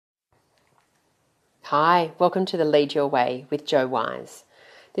Hi, welcome to the Lead Your Way with Jo Wise.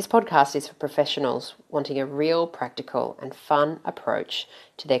 This podcast is for professionals wanting a real, practical and fun approach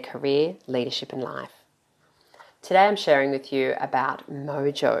to their career, leadership and life. Today I'm sharing with you about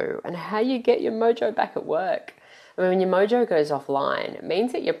mojo and how you get your mojo back at work. When your mojo goes offline, it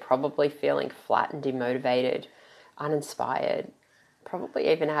means that you're probably feeling flat and demotivated, uninspired, probably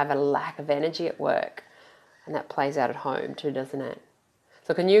even have a lack of energy at work. And that plays out at home too, doesn't it?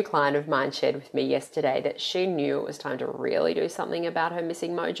 Look, a new client of mine shared with me yesterday that she knew it was time to really do something about her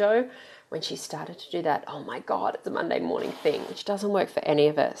missing mojo when she started to do that, oh my God, it's a Monday morning thing, which doesn't work for any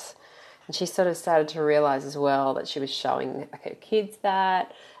of us. And she sort of started to realize as well that she was showing her kids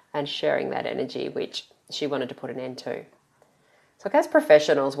that and sharing that energy, which she wanted to put an end to. So as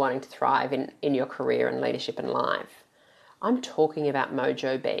professionals wanting to thrive in your career and leadership and life, I'm talking about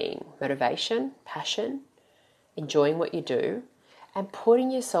mojo being motivation, passion, enjoying what you do, and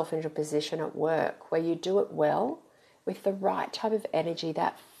putting yourself into a position at work where you do it well with the right type of energy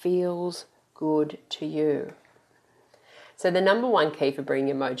that feels good to you. So the number one key for bringing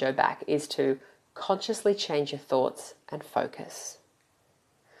your mojo back is to consciously change your thoughts and focus.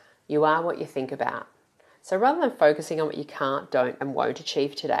 You are what you think about. So rather than focusing on what you can't, don't and won't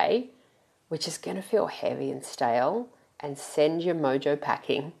achieve today, which is going to feel heavy and stale and send your mojo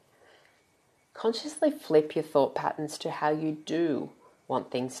packing, consciously flip your thought patterns to how you do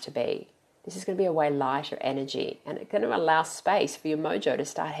want things to be. This is going to be a way lighter energy and it's going to allow space for your mojo to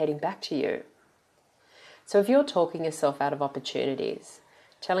start heading back to you. So if you're talking yourself out of opportunities,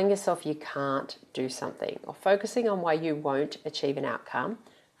 telling yourself you can't do something or focusing on why you won't achieve an outcome,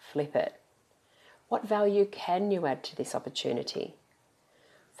 flip it. What value can you add to this opportunity?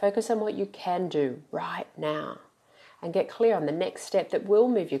 Focus on what you can do right now and get clear on the next step that will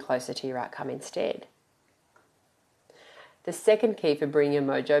move you closer to your outcome instead. The second key for bringing your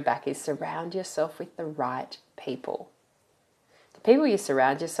mojo back is surround yourself with the right people. The people you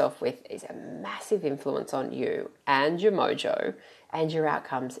surround yourself with is a massive influence on you and your mojo and your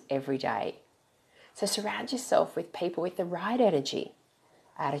outcomes every day. So surround yourself with people with the right energy,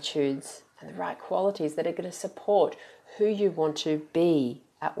 attitudes, and the right qualities that are going to support who you want to be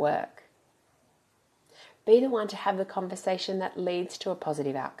at work. Be the one to have the conversation that leads to a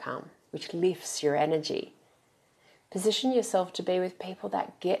positive outcome, which lifts your energy. Position yourself to be with people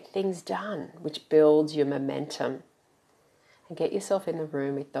that get things done, which builds your momentum. And get yourself in the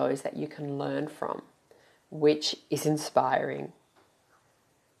room with those that you can learn from, which is inspiring.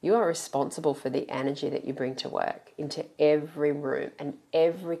 You are responsible for the energy that you bring to work into every room and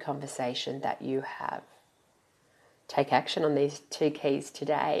every conversation that you have. Take action on these two keys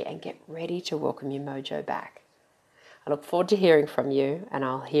today and get ready to welcome your mojo back. I look forward to hearing from you and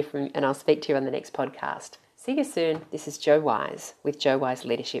I'll speak to you on the next podcast. See you soon. This is Jo Wise with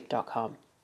jowiseleadership.com.